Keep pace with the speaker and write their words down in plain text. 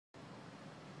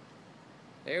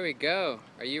There we go.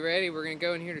 Are you ready? We're going to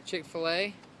go in here to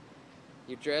Chick-fil-A.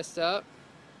 You're dressed up.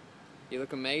 You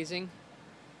look amazing.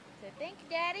 So thank you,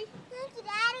 Daddy. Thank you,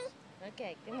 Daddy.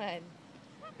 Okay, go ahead.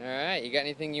 All right. You got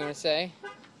anything you want to say? Yeah.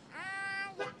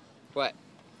 What?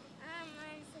 I'm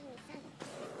gonna sing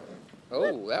a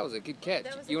song. Oh, that was a good catch.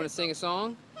 That was You a want to good sing a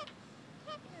song?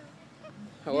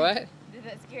 No. What? Did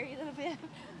that scare you a little bit?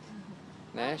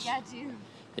 Nash? Got you.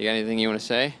 You got anything you want to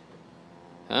say?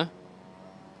 Huh?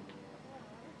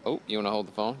 Oh, you want to hold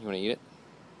the phone? You want to eat it?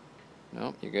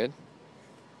 No? You good?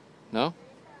 No?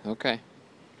 Okay.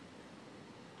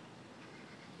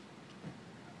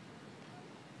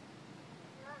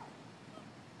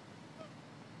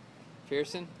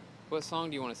 Pearson, what song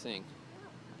do you want to sing?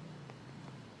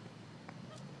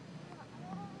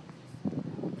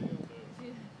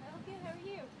 Okay, how are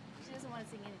you? She doesn't want to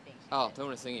sing anything. Oh, don't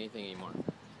want to sing anything anymore.